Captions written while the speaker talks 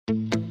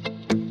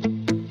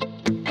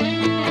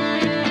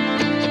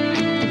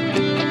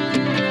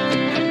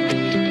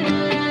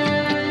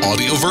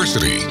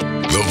Audioversity,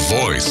 the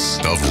voice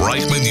of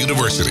Reichman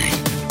University.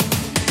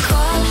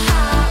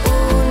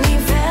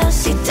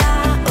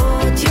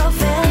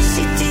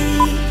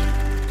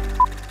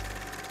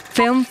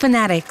 Film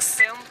Fanatics.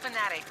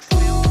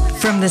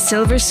 From the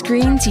silver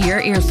screen to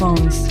your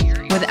earphones,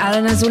 with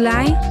Alan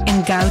Azulay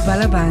and Gal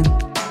Balaban.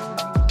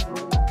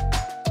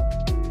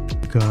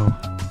 Go.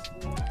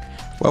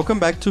 Welcome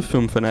back to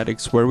Film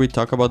Fanatics, where we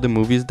talk about the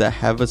movies that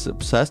have us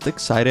obsessed,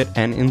 excited,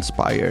 and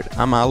inspired.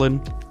 I'm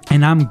Alan.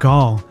 And I'm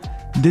Gal.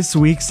 This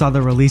week saw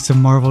the release of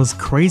Marvel's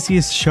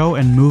craziest show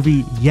and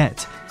movie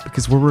yet,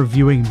 because we're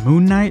reviewing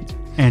Moon Knight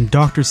and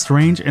Doctor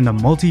Strange in the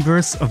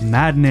Multiverse of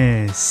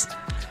Madness.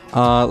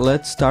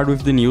 Let's start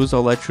with the news.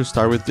 I'll let you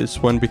start with this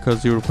one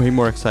because you're way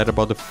more excited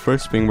about the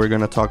first thing we're going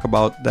to talk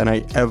about than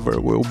I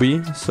ever will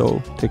be.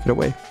 So take it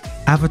away.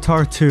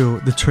 Avatar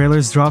 2, the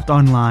trailers dropped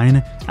online.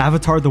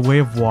 Avatar The Way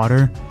of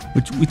Water,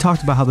 which we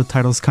talked about how the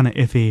title's kind of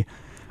iffy.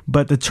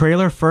 But the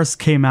trailer first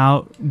came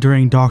out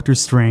during Doctor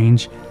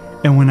Strange.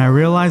 And when I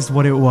realized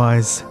what it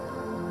was,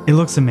 it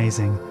looks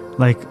amazing.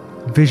 Like,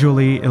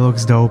 visually, it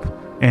looks dope.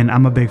 And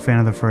I'm a big fan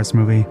of the first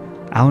movie.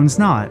 Alan's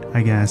not,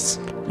 I guess.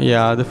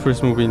 Yeah, the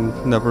first movie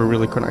never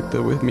really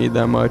connected with me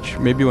that much.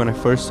 Maybe when I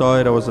first saw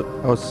it, I was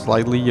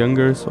slightly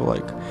younger, so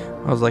like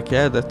I was like,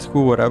 yeah, that's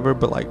cool, whatever.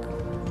 But like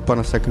upon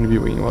a second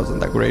viewing, it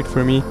wasn't that great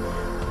for me.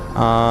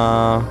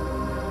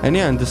 And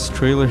yeah, and this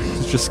trailer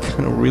is just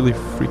kind of really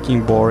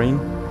freaking boring.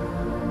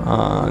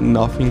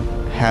 Nothing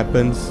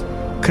happens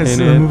because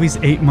the movie's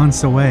 8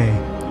 months away.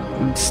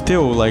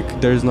 Still,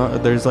 like there's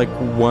like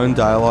one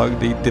dialogue.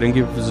 They didn't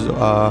give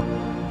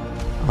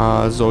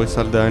Zoe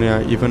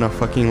Saldana even a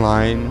fucking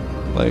line.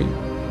 Like,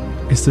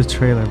 it's the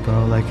trailer,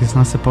 bro. Like, it's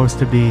not supposed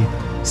to be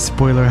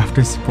spoiler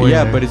after spoiler.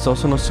 Yeah, but it's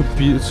also not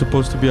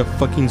supposed to be a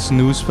fucking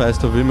snooze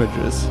fest of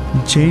images.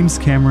 James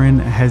Cameron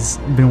has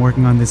been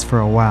working on this for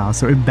a while,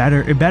 so it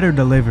better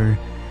deliver.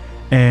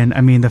 And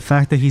I mean, the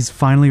fact that he's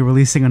finally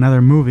releasing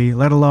another movie,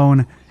 let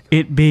alone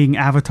it being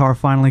Avatar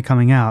finally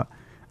coming out,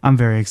 I'm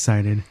very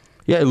excited.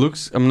 Yeah, it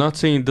looks. I'm not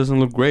saying it doesn't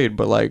look great,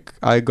 but like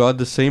I got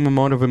the same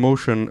amount of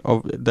emotion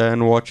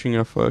than watching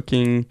a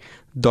fucking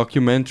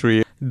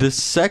documentary. The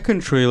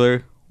second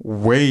trailer,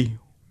 way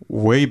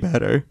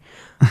better.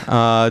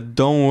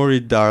 Don't Worry,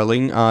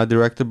 Darling,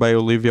 directed by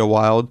Olivia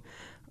Wilde.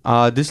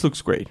 This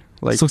looks great.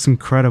 Like, this looks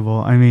incredible.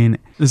 I mean,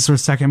 this is her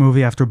second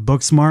movie after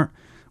Booksmart,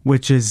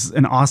 which is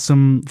an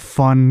awesome,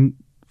 fun,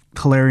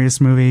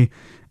 hilarious movie.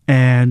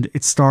 And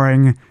it's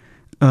starring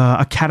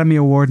Academy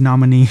Award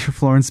nominee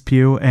Florence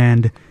Pugh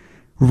and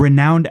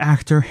renowned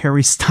actor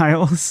Harry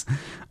Styles.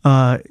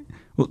 Well,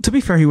 to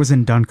be fair, he was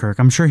in Dunkirk.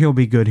 I'm sure he'll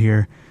be good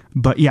here.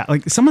 But yeah,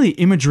 like some of the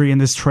imagery in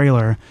this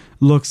trailer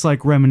looks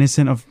like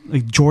reminiscent of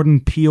like Jordan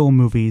Peele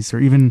movies or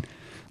even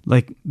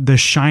like The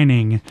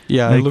Shining.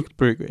 Yeah, like, it looked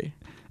pretty great.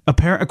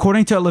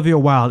 According to Olivia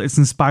Wilde, it's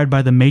inspired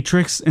by The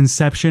Matrix,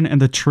 Inception,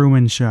 and The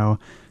Truman Show.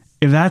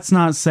 If that's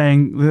not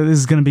saying this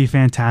is going to be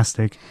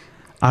fantastic,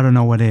 I don't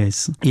know what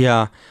is.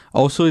 Yeah.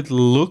 Also, it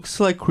looks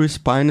like Chris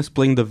Pine is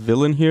playing the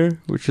villain here,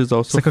 which is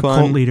also it's like fun.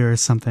 A cult leader or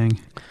something.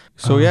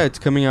 So yeah, it's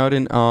coming out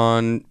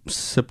on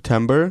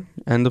September,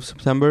 end of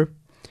September.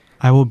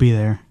 I will be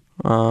there.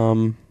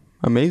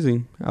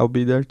 Amazing. I'll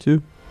be there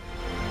too.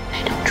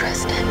 I don't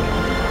trust him.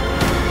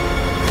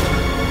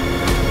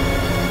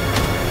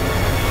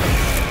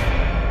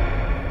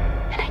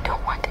 And I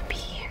don't want to be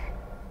here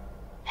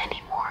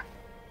anymore.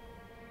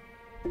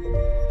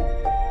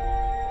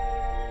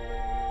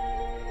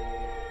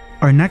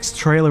 Our next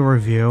trailer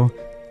review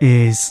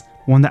is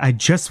one that I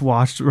just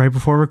watched right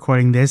before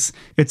recording this.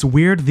 It's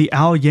Weird the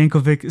Al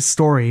Yankovic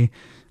Story,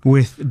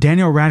 with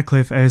Daniel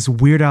Radcliffe as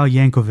Weird Al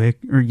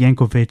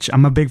Yankovic.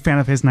 I'm a big fan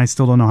of his, and I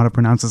still don't know how to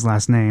pronounce his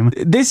last name.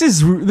 This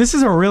is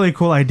a really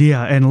cool idea,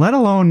 and let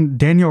alone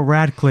Daniel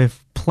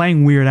Radcliffe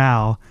playing Weird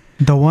Al.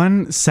 The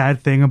one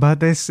sad thing about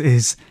this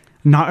is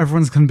not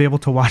everyone's going to be able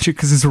to watch it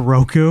because it's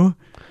Roku.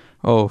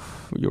 Oh,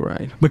 you're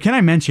right. But can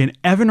I mention,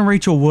 Evan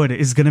Rachel Wood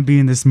is going to be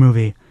in this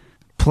movie,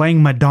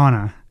 playing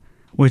Madonna,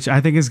 which I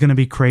think is going to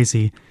be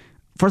crazy.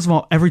 First of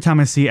all, every time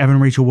I see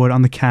Evan Rachel Wood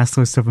on the cast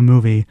list of a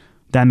movie,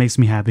 that makes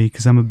me happy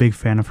because I'm a big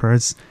fan of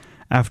hers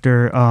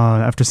after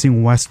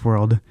seeing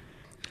Westworld.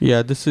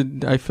 Yeah,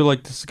 I feel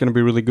like this is going to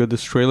be really good.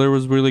 This trailer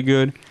was really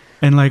good.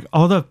 And like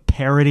all the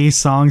parody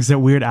songs that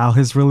Weird Al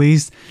has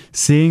released,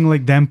 seeing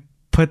like them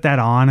put that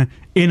on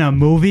in a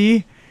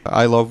movie.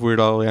 I love Weird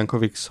Al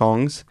Yankovic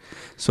songs.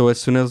 So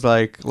as soon as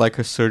like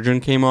a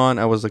Surgeon came on,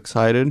 I was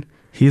excited.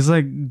 He's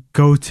like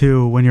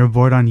go-to when you're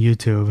bored on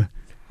YouTube.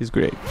 He's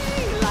great.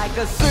 Like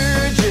a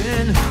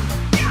surgeon.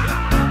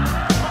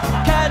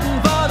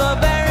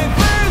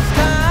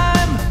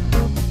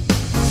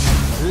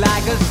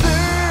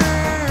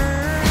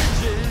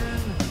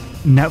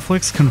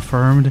 Netflix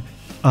confirmed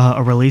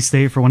a release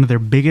date for one of their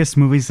biggest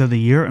movies of the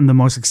year and the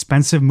most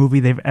expensive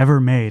movie they've ever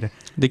made.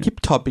 They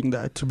keep topping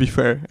that, to be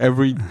fair,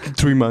 every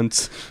 3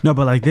 months. No,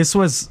 but like this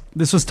was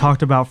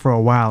talked about for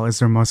a while as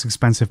their most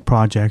expensive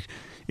project.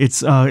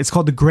 It's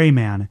called The Gray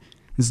Man.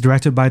 It's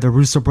directed by the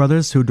Russo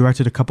brothers, who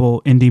directed a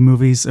couple indie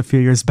movies a few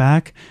years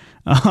back.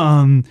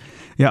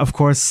 Yeah, of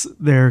course,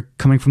 they're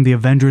coming from the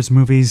Avengers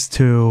movies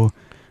to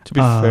To be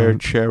fair,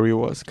 Cherry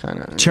was kind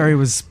of... Cherry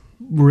was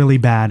really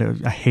bad.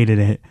 I hated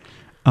it.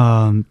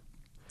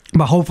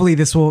 But hopefully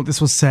this will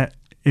set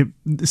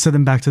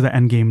them back to the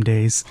Endgame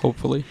days.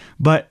 Hopefully.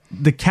 But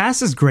the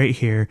cast is great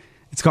here.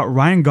 It's got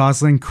Ryan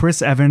Gosling,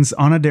 Chris Evans,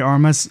 Ana de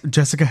Armas,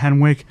 Jessica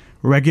Henwick,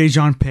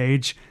 Regé-Jean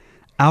Page,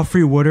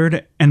 Alfre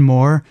Woodard, and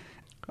more.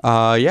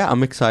 Yeah,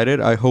 I'm excited.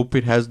 I hope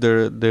it has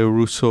the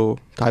Russo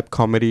type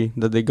comedy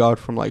that they got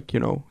from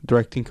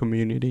directing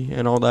Community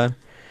and all that.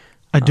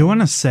 I do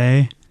want to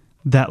say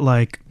that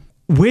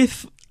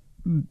with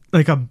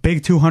a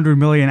big 200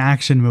 million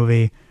action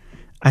movie,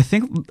 I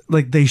think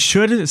they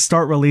should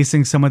start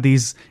releasing some of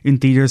these in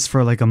theaters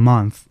for a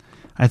month.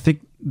 I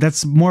think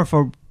that's more of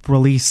a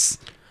release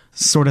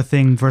sort of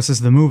thing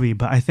versus the movie,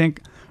 but I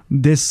think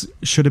this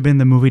should have been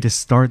the movie to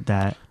start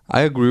that.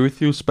 I agree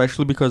with you,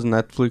 especially because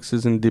Netflix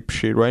is in deep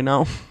shit right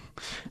now,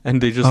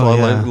 and they just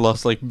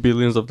lost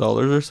billions of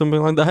dollars or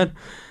something like that.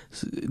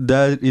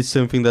 That is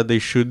something that they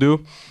should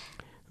do.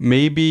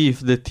 Maybe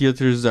if the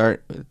theaters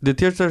are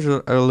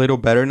a little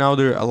better now,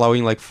 they're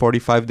allowing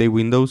 45-day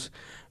windows.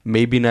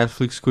 Maybe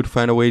Netflix could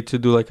find a way to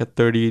do a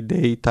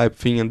 30-day type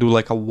thing and do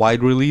a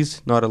wide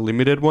release, not a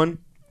limited one.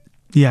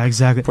 Yeah,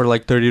 exactly. For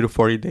 30 to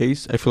 40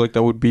 days. I feel like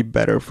that would be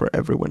better for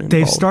everyone involved.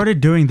 They've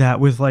started doing that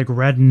with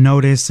Red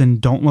Notice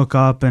and Don't Look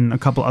Up and a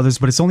couple others,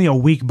 but it's only a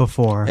week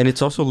before. And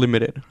it's also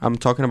limited. I'm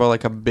talking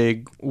about a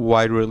big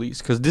wide release,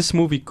 because this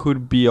movie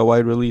could be a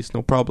wide release,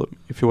 no problem,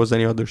 if it was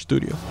any other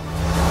studio.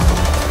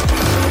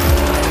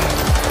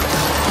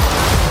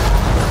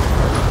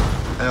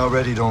 I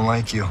already don't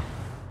like you.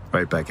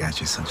 Right back at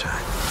you,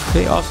 sunshine.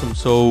 Okay, awesome.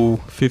 So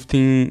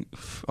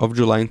 15th of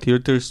July in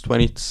theaters,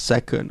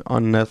 22nd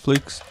on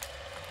Netflix.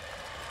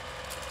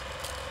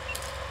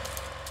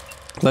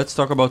 Let's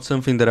talk about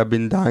something that I've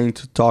been dying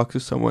to talk to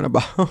someone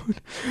about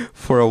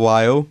for a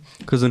while,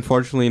 because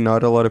unfortunately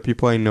not a lot of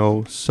people I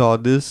know saw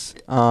this.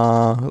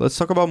 Let's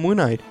talk about Moon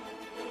Knight.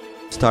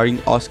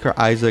 Starring Oscar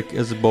Isaac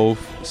as both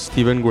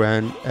Stephen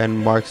Grant and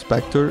Mark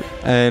Spector,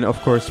 and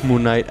of course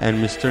Moon Knight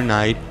and Mr.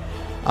 Knight.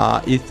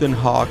 Ethan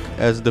Hawke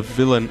as the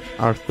villain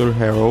Arthur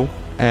Harrow,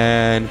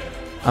 and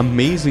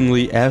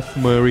amazingly F.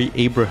 Murray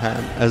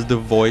Abraham as the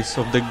voice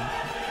of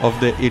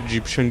the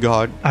Egyptian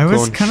god. I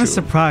was kind of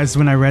surprised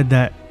when I read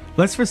that.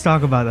 Let's first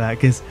talk about that,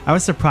 because I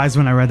was surprised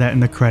when I read that in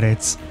the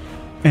credits,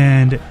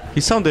 and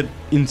he sounded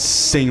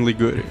insanely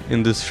good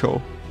in this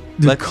show.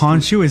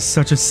 Khonshu is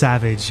such a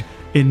savage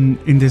in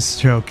this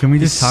show. Can we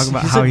just talk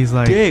about how he's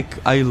dick?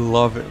 I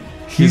love him.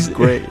 He's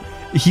great.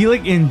 He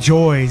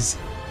enjoys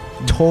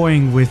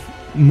toying with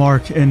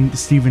Mark and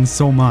Steven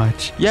so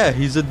much. Yeah,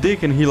 he's a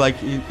dick, and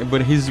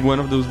but he's one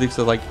of those dicks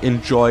that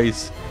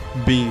enjoys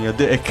being a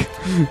dick.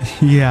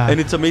 Yeah. And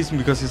it's amazing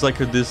because he's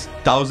this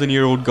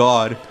 1,000-year-old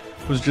god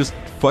who's just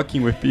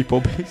fucking with people,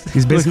 basically.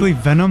 He's basically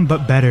Venom,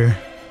 but better.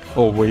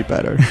 Oh, way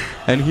better.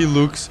 And he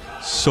looks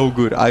so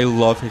good. I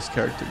love his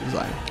character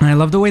design. And I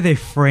love the way they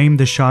frame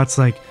the shots,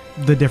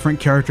 the different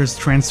characters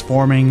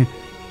transforming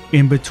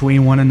in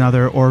between one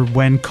another, or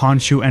when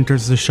Khonshu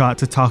enters the shot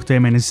to talk to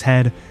him in his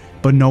head,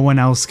 but no one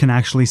else can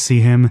actually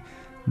see him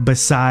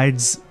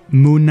besides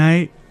Moon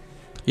Knight.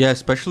 Yeah,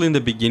 especially in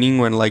the beginning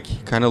when he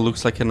kind of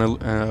looks like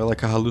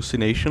a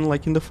hallucination,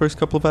 in the first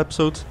couple of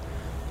episodes.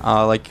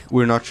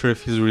 We're not sure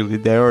if he's really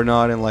there or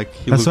not, and he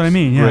that's looks what I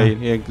mean. Great.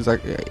 Yeah,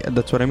 exactly. Yeah,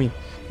 that's what I mean.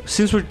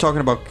 Since we're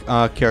talking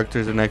about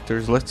characters and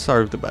actors, let's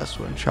start with the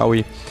best one, shall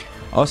we?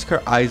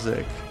 Oscar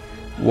Isaac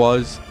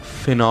was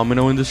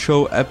phenomenal in the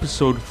show.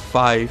 Episode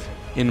 5,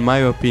 in my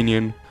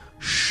opinion,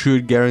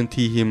 should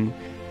guarantee him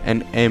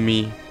an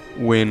Emmy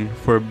win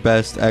for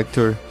best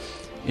actor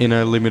in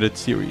a limited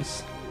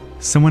series.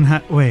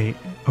 Someone wait,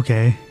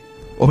 okay.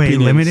 Wait,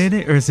 limited,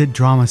 or is it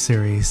drama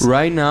series?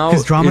 Right now,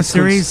 because drama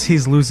series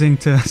he's losing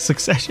to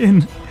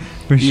Succession.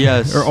 For sure.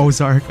 Yes, or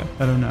Ozark.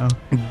 I don't know.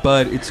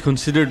 But it's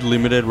considered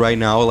limited right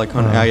now, on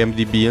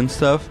IMDb and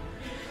stuff.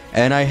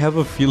 And I have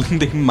a feeling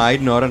they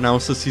might not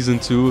announce a season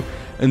 2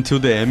 until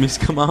the Emmys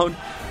come out,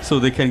 so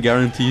they can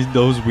guarantee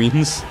those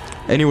wins.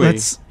 Anyway,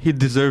 he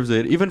deserves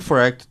it. Even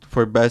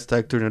for best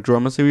actor in a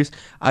drama series,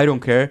 I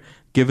don't care.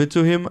 Give it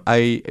to him.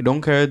 I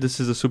don't care.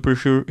 This is a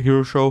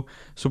superhero show.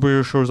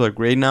 Superhero shows are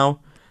great now.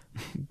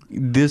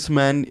 This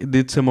man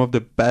did some of the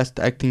best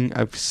acting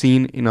I've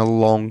seen in a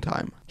long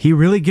time. He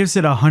really gives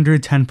it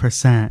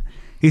 110%.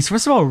 He's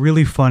first of all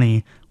really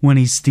funny when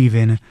he's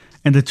Steven,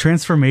 and the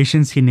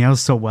transformations he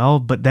nails so well,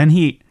 but then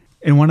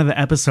in one of the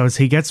episodes,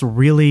 he gets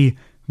really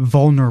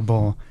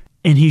vulnerable,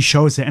 and he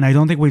shows it, and I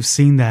don't think we've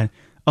seen that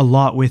a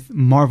lot with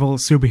Marvel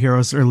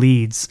superheroes or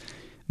leads.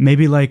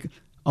 Maybe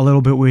a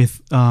little bit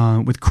with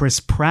Chris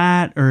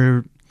Pratt,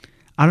 or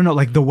I don't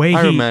know, the way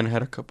Iron Man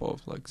had a couple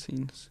of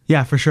scenes.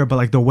 Yeah, for sure,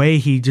 but the way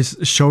he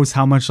just shows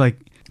how much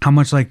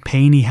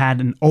pain he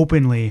had, and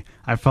openly,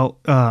 I felt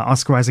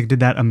Oscar Isaac did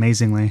that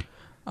amazingly.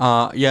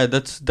 Yeah,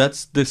 that's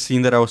the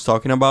scene that I was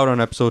talking about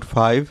on episode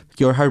 5.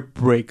 Your heart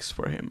breaks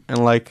for him,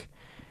 and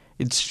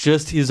It's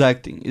just his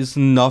acting. It's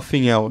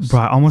nothing else. Bro,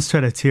 I almost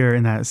tried a tear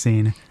in that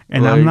scene.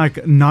 And Like- I'm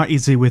like not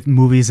easy with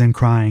movies and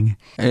crying.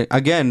 And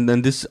again,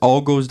 then this all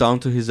goes down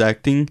to his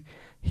acting.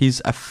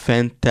 He's a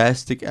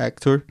fantastic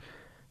actor,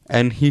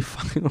 and he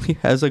finally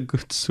has a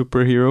good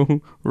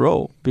superhero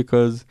role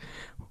because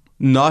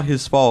not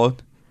his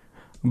fault,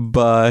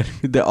 but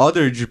the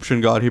other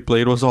Egyptian god he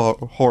played was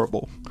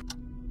horrible.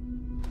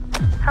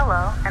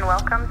 Hello, and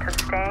welcome to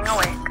Staying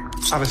Awake.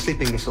 I have a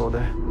sleeping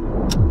disorder.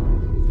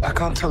 I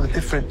can't tell the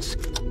difference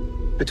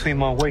between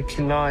my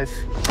waking life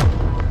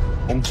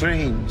and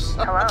dreams.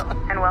 Hello,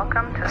 and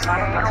welcome to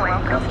Staying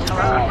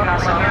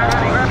Awake.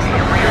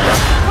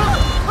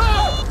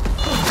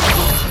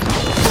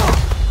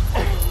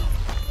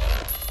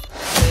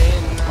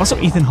 Also,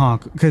 Ethan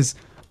Hawke, because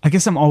I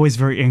guess I'm always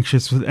very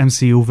anxious with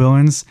MCU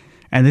villains,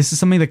 and this is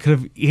something that could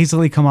have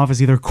easily come off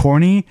as either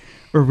corny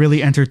or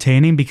really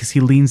entertaining because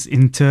he leans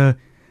into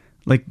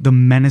like the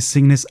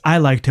menacingness. I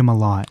liked him a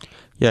lot.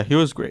 Yeah, he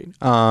was great.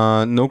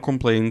 No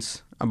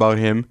complaints about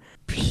him.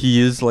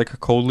 He is like a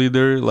cult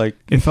leader. Like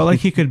It felt like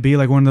he could be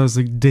like one of those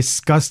like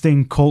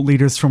disgusting cult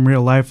leaders from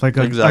real life, like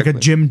a Exactly.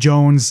 Jim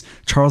Jones,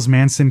 Charles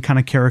Manson kind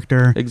of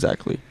character.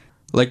 exactly.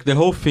 Like the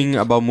whole thing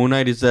about Moon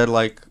Knight is that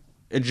like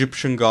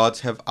Egyptian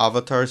gods have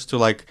avatars to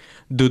like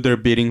do their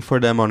bidding for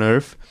them on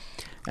Earth.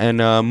 And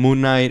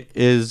Moon Knight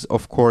is,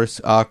 of course,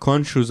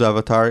 Khonshu's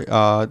avatar,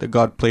 the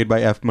god played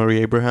by F. Murray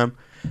Abraham.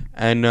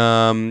 And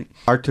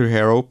Arthur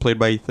Harrow, played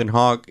by Ethan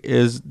Hawke,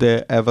 is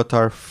the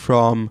avatar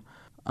from,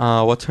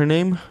 what's her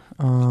name?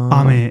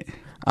 Amit.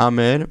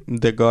 Ahmed,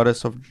 the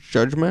goddess of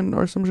judgment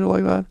or some shit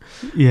like that.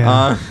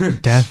 Yeah.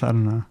 Death, I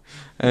don't know.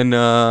 And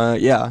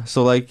yeah,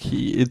 so like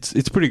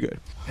it's pretty good.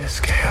 There's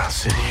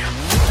chaos in you.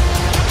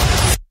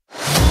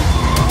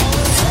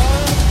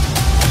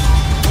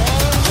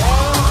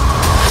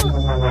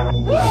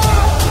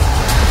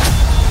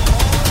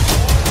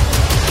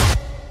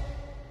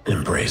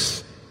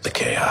 Embrace the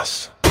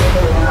chaos.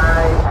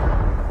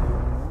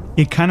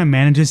 It kind of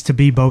manages to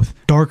be both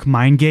dark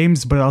mind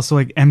games, but also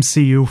like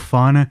MCU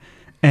fun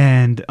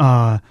and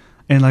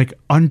like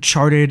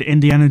Uncharted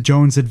Indiana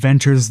Jones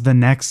adventures. The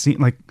next scene,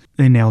 like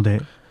they nailed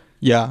it.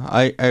 Yeah,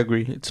 I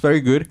agree. It's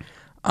very good.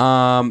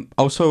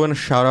 Also, I want to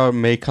shout out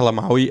May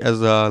Kalamaui as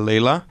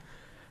Layla.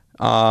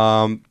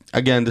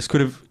 Again, this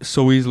could have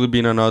so easily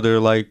been another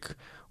like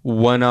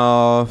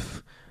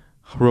one-off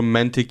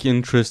romantic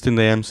interest in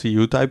the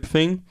MCU type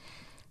thing,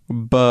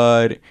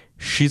 but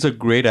she's a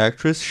great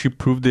actress. She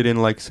proved it in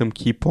like some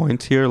key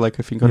points here. Like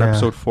I think on Yeah.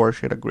 episode 4,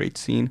 she had a great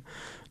scene.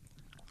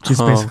 She's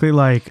basically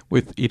like,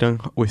 with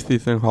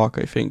Ethan Hawke,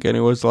 I think, and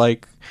it was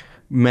like,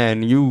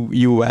 man,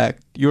 you're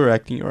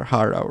acting your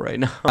heart out right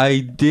now. I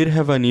did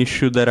have an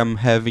issue that I'm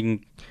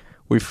having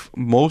with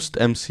most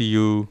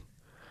MCU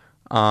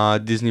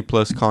Disney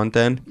Plus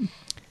content.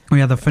 oh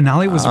yeah, the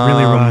finale was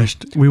really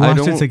rushed. We I watched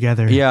it don't-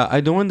 together. Yeah,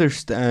 I don't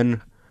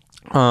understand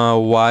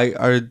why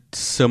are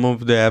some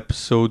of the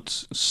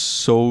episodes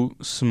so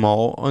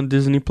small on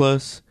Disney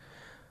Plus.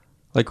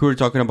 Like we were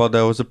talking about,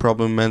 that was a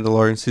problem in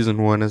Mandalorian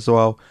season 1 as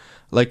well.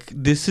 Like,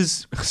 this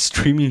is a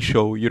streaming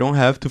show. You don't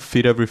have to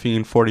fit everything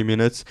in 40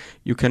 minutes.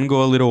 You can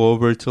go a little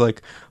over to,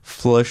 like,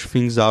 flush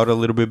things out a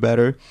little bit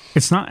better.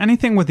 It's not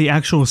anything with the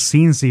actual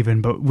scenes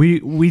even, but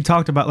we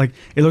talked about like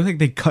it looked like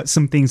they cut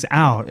some things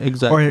out.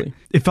 Exactly. Or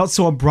it felt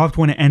so abrupt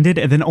when it ended,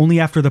 and then only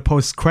after the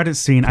post-credit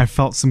scene I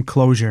felt some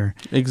closure.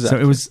 Exactly.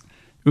 So it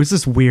was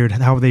just weird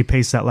how they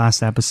paced that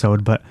last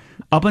episode, but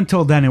up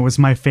until then it was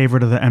my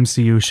favorite of the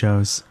MCU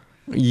shows.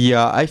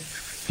 Yeah, I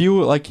feel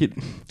like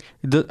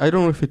I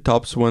don't know if it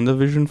tops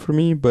WandaVision for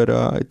me, but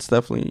it's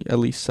definitely at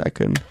least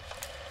second.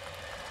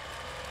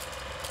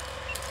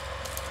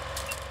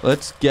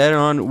 Let's get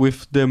on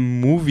with the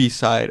movie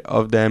side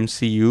of the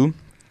MCU.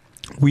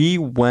 We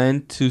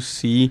went to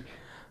see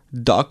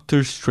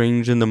Doctor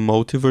Strange in the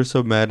Multiverse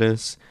of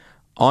Madness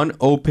on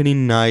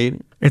opening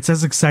night. It's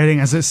as exciting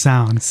as it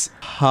sounds.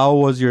 How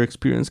was your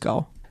experience,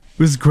 Gal? It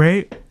was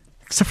great,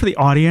 except for the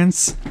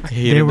audience. I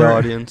hated the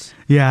audience.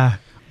 Yeah.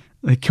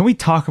 Like, can we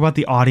talk about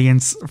the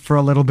audience for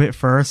a little bit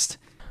first?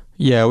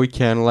 Yeah, we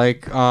can.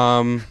 Like,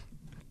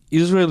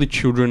 Israeli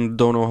children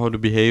don't know how to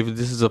behave.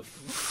 This is a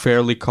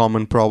fairly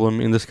common problem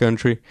in this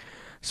country,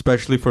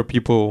 especially for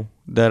people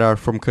that are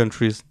from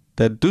countries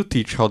that do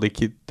teach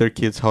their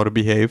kids how to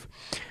behave,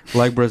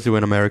 like Brazil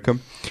and America.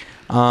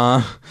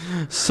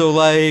 So,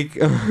 like...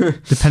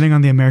 Depending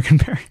on the American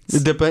parents.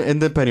 and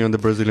depending on the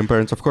Brazilian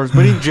parents, of course.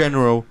 But in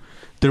general,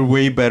 they're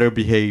way better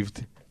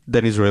behaved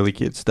than Israeli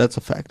kids. That's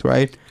a fact,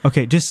 right?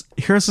 Okay, just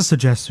here's a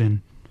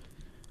suggestion.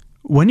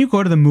 When you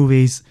go to the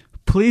movies,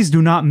 please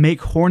do not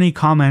make horny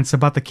comments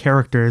about the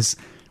characters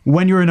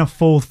when you're in a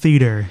full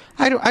theater.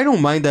 I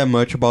don't mind that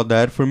much about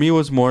that. For me, it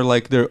was more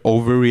like their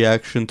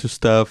overreaction to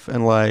stuff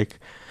and like...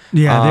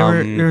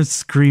 Yeah, they were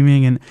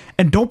screaming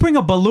and don't bring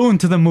a balloon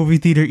to the movie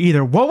theater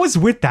either. What was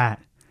with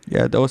that?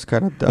 Yeah, that was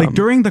kind of dumb. Like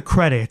during the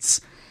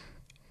credits,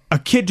 a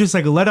kid just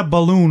like let a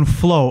balloon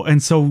float,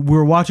 and so we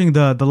were watching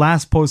the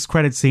last post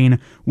credit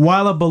scene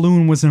while a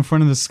balloon was in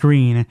front of the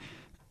screen.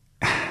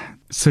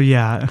 So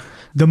yeah,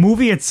 the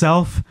movie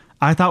itself,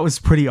 I thought was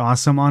pretty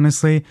awesome,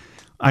 honestly.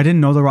 I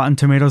didn't know the Rotten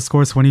Tomatoes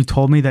scores when you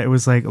told me that it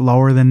was like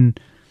lower than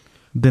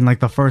like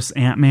the first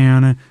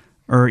Ant-Man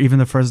or even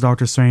the first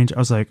Doctor Strange. I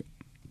was like,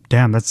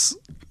 damn, that's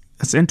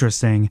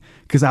interesting.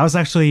 Because I was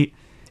actually,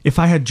 if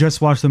I had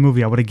just watched the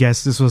movie, I would have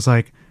guessed this was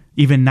like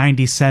even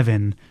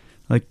 97.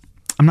 Like,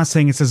 I'm not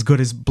saying it's as good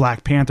as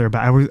Black Panther, but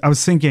I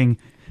was thinking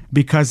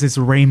because it's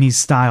Raimi's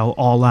style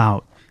all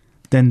out,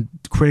 then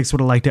critics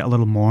would have liked it a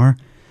little more.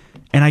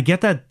 And I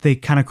get that they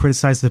kind of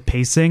criticized the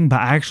pacing, but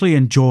I actually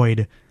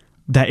enjoyed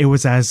that it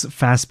was as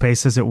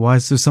fast-paced as it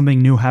was. There's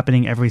something new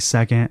happening every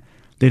second.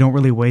 They don't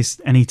really waste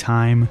any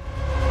time.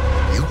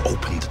 You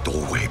opened the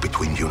doorway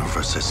between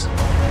universes,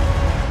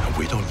 and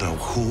we don't know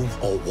who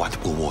or what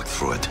will walk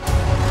through it.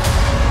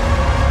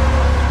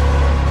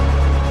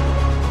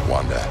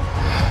 Wanda,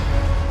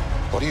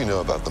 what do you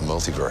know about the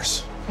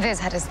multiverse? Viz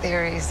had his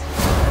theories.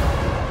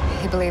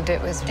 He believed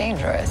it was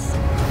dangerous.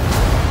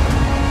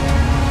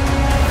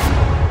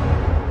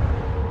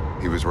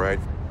 He was right.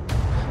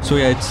 So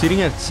yeah, it's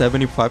sitting at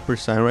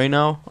 75% right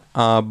now,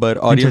 but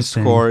audience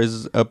score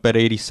is up at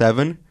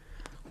 87,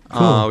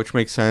 Cool. Which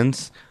makes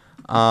sense.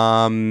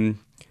 I'm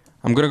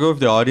gonna go with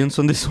the audience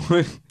on this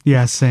one.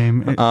 Yeah,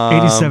 same.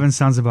 87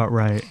 sounds about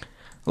right.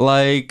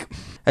 Like,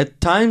 at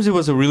times it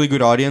was a really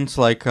good audience,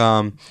 like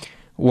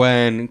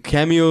when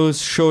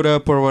cameos showed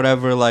up or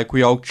whatever, like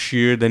we all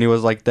cheered, and it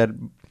was like that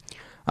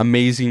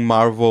amazing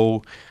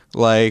Marvel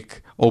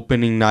like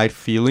opening night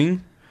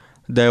feeling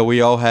that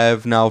we all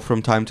have now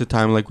from time to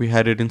time. Like we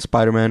had it in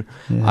Spider-Man.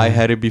 Yeah. I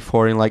had it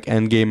before in like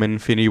Endgame and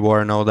Infinity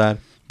War and all that.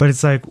 But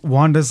it's like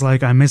Wanda's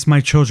like, I miss my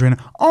children.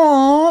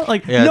 Aww,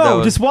 like, yeah,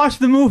 no, just watch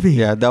the movie.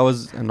 Yeah, that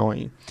was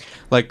annoying.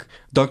 Like,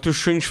 Doctor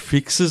Strange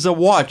fixes a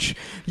watch.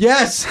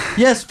 Yes,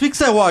 fix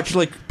that watch.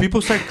 Like,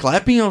 people start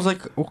clapping. I was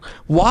like,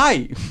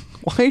 why?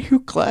 Why are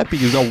you clapping?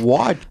 It's a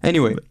watch.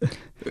 Anyway,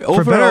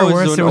 for better or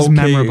worse, it was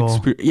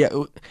memorable. Yeah,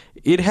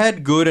 it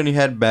had good and it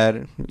had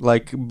bad.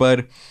 Like,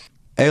 but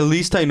at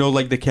least I know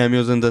like the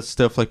cameos and that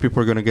stuff, like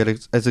people are gonna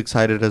get as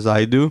excited as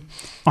I do.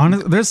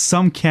 Honestly, there's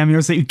some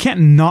cameos that you can't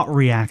not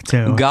react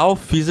to. Gal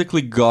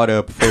physically got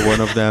up for one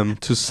of them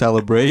to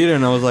celebrate,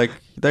 and I was like,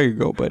 there you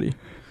go, buddy.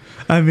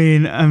 I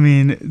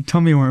mean,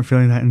 tell me you weren't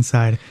feeling that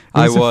inside.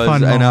 I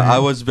was, and I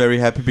was very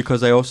happy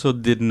because I also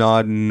did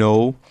not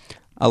know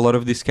a lot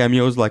of these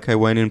cameos. Like I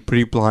went in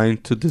pretty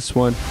blind to this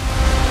one.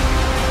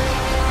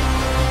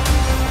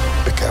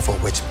 Be careful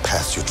which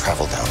path you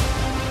travel down.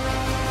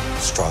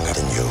 Stronger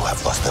than you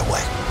have lost their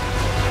way.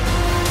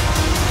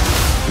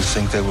 You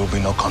think there will be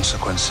no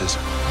consequences?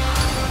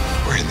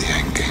 We're in the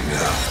end game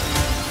now.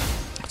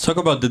 Let's talk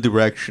about the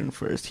direction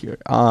first here.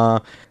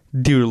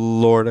 Dear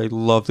Lord, I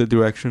love the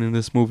direction in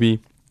this movie.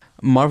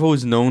 Marvel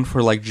is known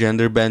for like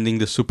gender bending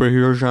the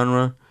superhero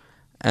genre,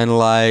 and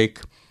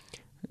like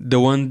the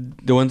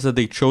ones that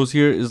they chose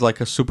here is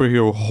like a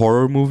superhero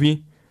horror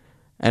movie,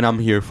 and I'm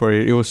here for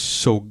it. It was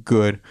so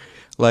good.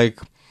 Like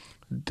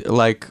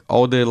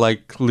all the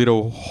like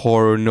little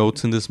horror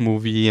notes in this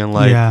movie, and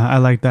like yeah, I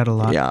like that a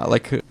lot.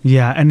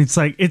 Yeah, and it's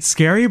like it's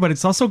scary, but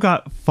it's also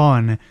got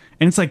fun,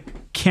 and it's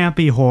like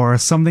campy horror,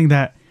 something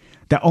that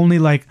only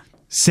like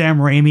Sam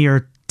Raimi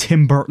or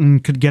Tim Burton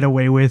could get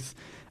away with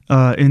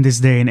in this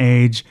day and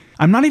age.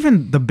 I'm not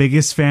even the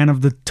biggest fan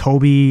of the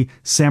Toby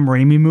Sam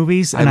Raimi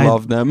movies, and I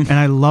love them, and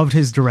I loved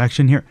his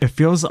direction here. It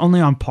feels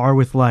only on par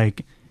with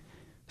like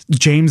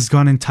James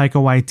Gunn and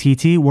Taika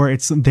Waititi, where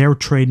it's their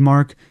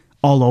trademark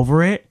all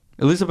over it.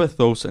 Elizabeth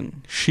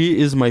Olsen, she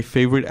is my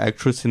favorite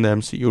actress in the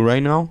MCU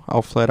right now.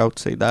 I'll flat out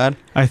say that.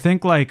 I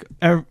think like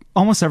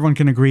almost everyone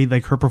can agree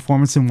like her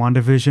performance in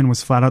WandaVision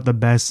was flat out the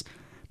best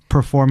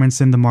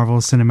performance in the Marvel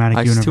Cinematic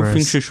Universe. I still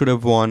think she should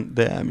have won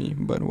the Emmy,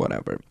 but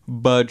whatever.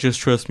 But just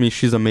trust me,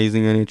 she's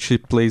amazing and she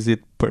plays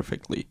it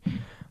perfectly.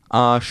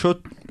 You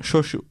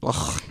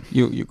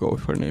go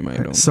with her name, I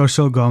don't.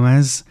 Social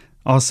Gomez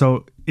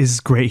also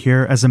is great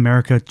here as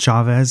America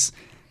Chavez.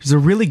 She's a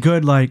really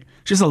good, like,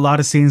 she has a lot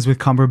of scenes with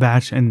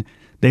Cumberbatch and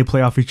they play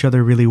off each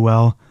other really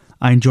well.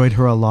 I enjoyed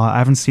her a lot. I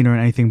haven't seen her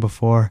in anything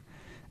before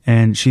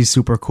and she's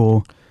super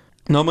cool.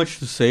 Not much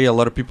to say. A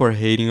lot of people are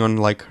hating on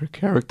like her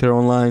character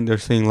online. They're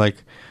saying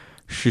like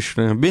she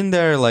shouldn't have been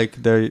there. Like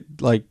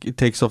it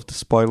takes off the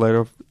spotlight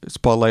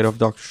of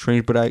Doctor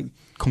Strange. But I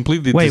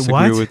completely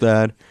disagree with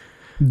that.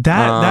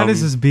 That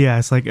is just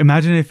BS. Like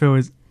imagine if it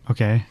was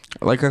okay.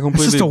 Like I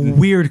completely. It's just a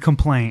weird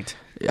complaint.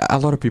 Yeah, a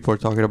lot of people are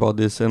talking about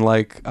this, and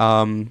like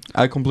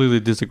I completely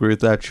disagree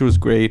with that. She was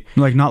great.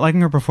 Like not liking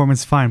her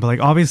performance, fine, but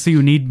like obviously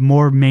you need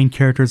more main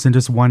characters than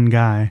just one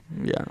guy.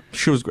 Yeah,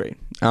 she was great.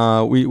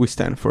 We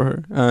stand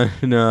for her.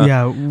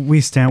 Yeah, we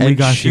stand. We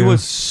got she you. She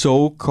was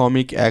so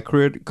comic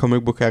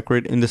book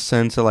accurate in the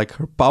sense that like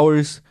her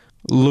powers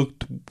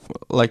looked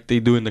like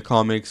they do in the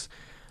comics.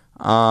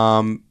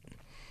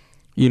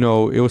 You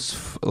know, it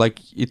was like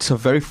it's a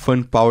very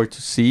fun power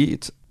to see.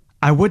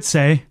 I would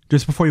say,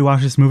 just before you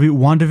watch this movie,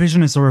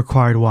 WandaVision is a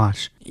required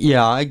watch.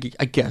 Yeah, I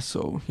guess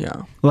so,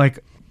 yeah. Like,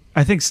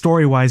 I think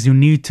story-wise, you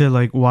need to,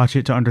 like, watch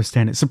it to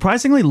understand it.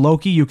 Surprisingly,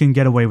 Loki you can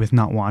get away with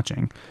not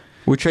watching.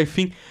 Which I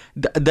think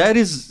that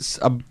is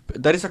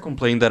a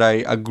complaint that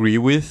I agree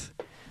with,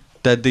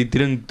 that they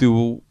didn't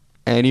do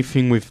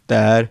anything with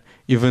that,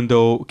 even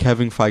though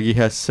Kevin Feige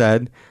has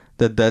said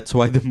that that's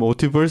why the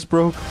multiverse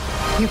broke.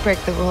 You break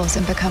the rules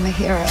and become a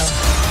hero.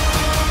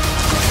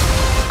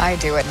 I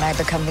do it and I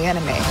become the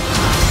enemy.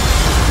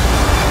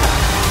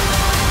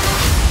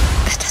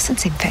 That doesn't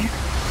seem fair.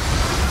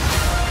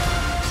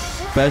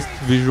 Best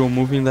visual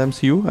movie in the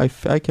MCU?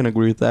 I can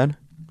agree with that.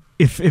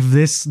 If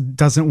this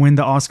doesn't win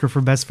the Oscar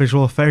for best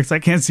visual effects, I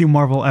can't see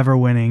Marvel ever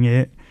winning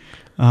it.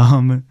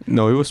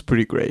 No, it was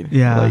pretty great.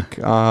 Yeah. Like,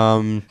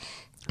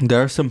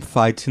 there are some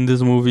fights in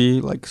this movie,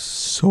 like,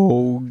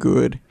 so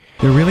good.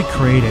 They're really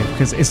creative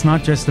because it's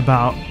not just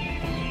about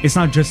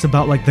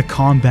like the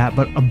combat,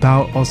 but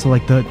about also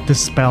like the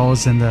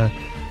spells and the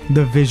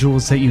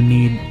visuals that you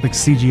need, like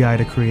CGI,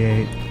 to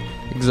create.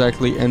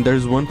 Exactly. And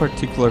there's one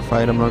particular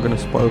fight, I'm not gonna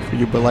spoil for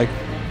you, but like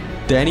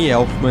Danny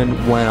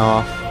Elfman went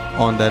off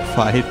on that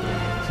fight.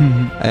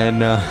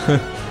 And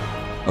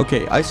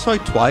okay, I saw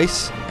it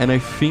twice and I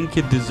think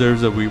it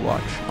deserves a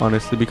rewatch,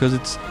 honestly, because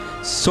it's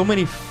so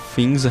many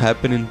things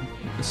happen in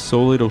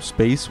so little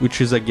space, which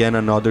is again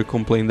another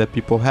complaint that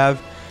people have.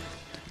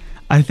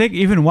 I think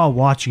even while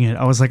watching it,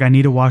 I was like, I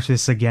need to watch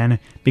this again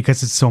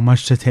because it's so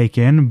much to take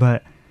in,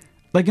 but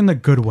like in the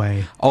good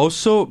way.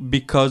 Also,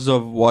 because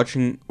of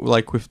watching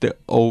like with the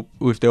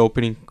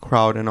opening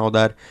crowd and all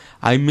that,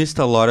 I missed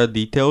a lot of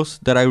details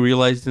that I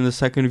realized in the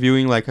second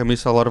viewing. Like I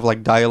missed a lot of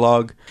like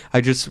dialogue. I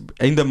just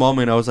in the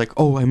moment I was like,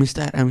 oh, I missed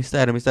that.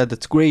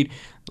 That's great.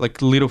 Like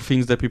little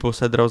things that people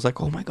said that I was like,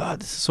 oh my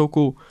god, this is so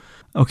cool.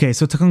 Okay,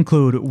 so to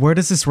conclude, where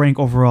does this rank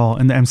overall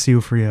in the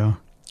MCU for you?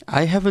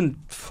 I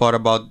haven't thought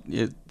about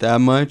it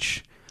that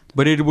much,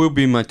 but it will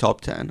be my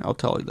top 10. I'll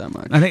tell you that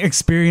much. I think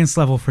experience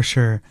level for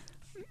sure.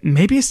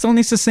 Maybe it still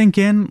needs to sink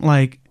in,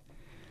 like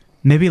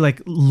maybe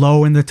like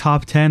low in the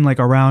top 10, like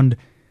around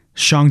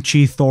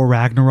Shang-Chi, Thor,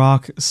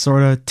 Ragnarok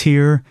sort of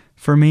tier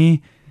for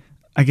me.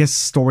 I guess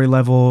story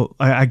level,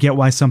 I get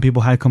why some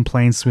people had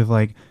complaints with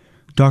like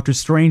Doctor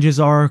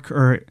Strange's arc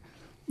or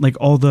like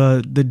all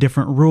the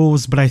different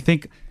rules, but I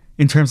think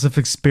in terms of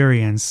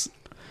experience,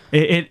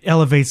 it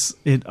elevates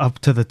it up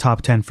to the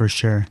top 10 for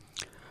sure.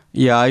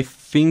 Yeah, I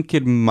think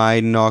it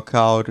might knock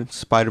out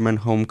Spider-Man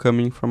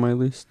Homecoming from my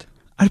list.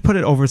 I'd put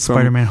it over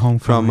Spider-Man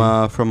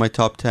Homecoming. From my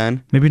top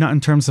 10. Maybe not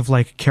in terms of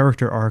like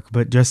character arc,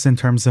 but just in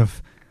terms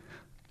of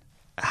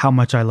how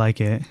much I like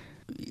it.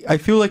 I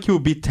feel like it will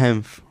be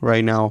 10th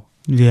right now.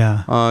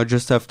 Yeah.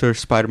 Just after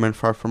Spider-Man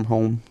Far From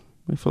Home.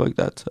 I feel like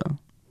that's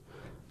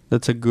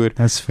a good...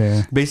 That's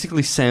fair.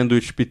 Basically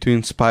sandwiched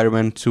between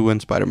Spider-Man 2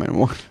 and Spider-Man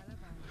 1.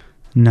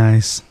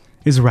 Nice.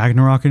 Is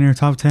Ragnarok in your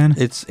top 10?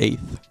 It's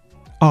 8th.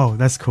 Oh,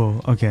 that's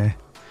cool. Okay.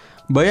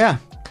 But yeah,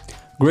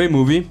 great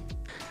movie.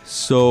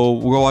 So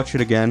we'll watch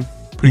it again.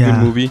 Pretty good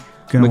movie.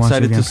 I'm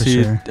excited to see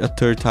it a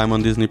third time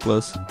on Disney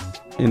Plus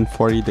in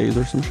 40 days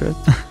or some shit.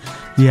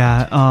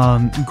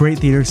 Yeah, great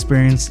theater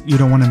experience. You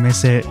don't want to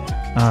miss it.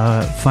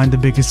 Find the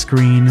biggest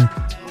screen.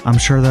 I'm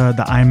sure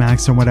the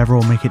IMAX or whatever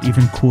will make it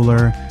even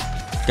cooler.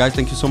 Guys,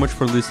 thank you so much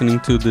for listening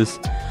to this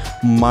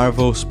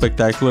Marvel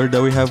spectacular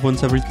that we have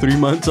once every 3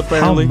 months,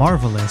 apparently. How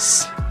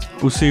marvelous.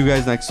 We'll see you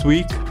guys next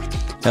week.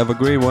 Have a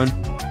great one.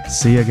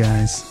 See ya,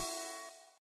 guys.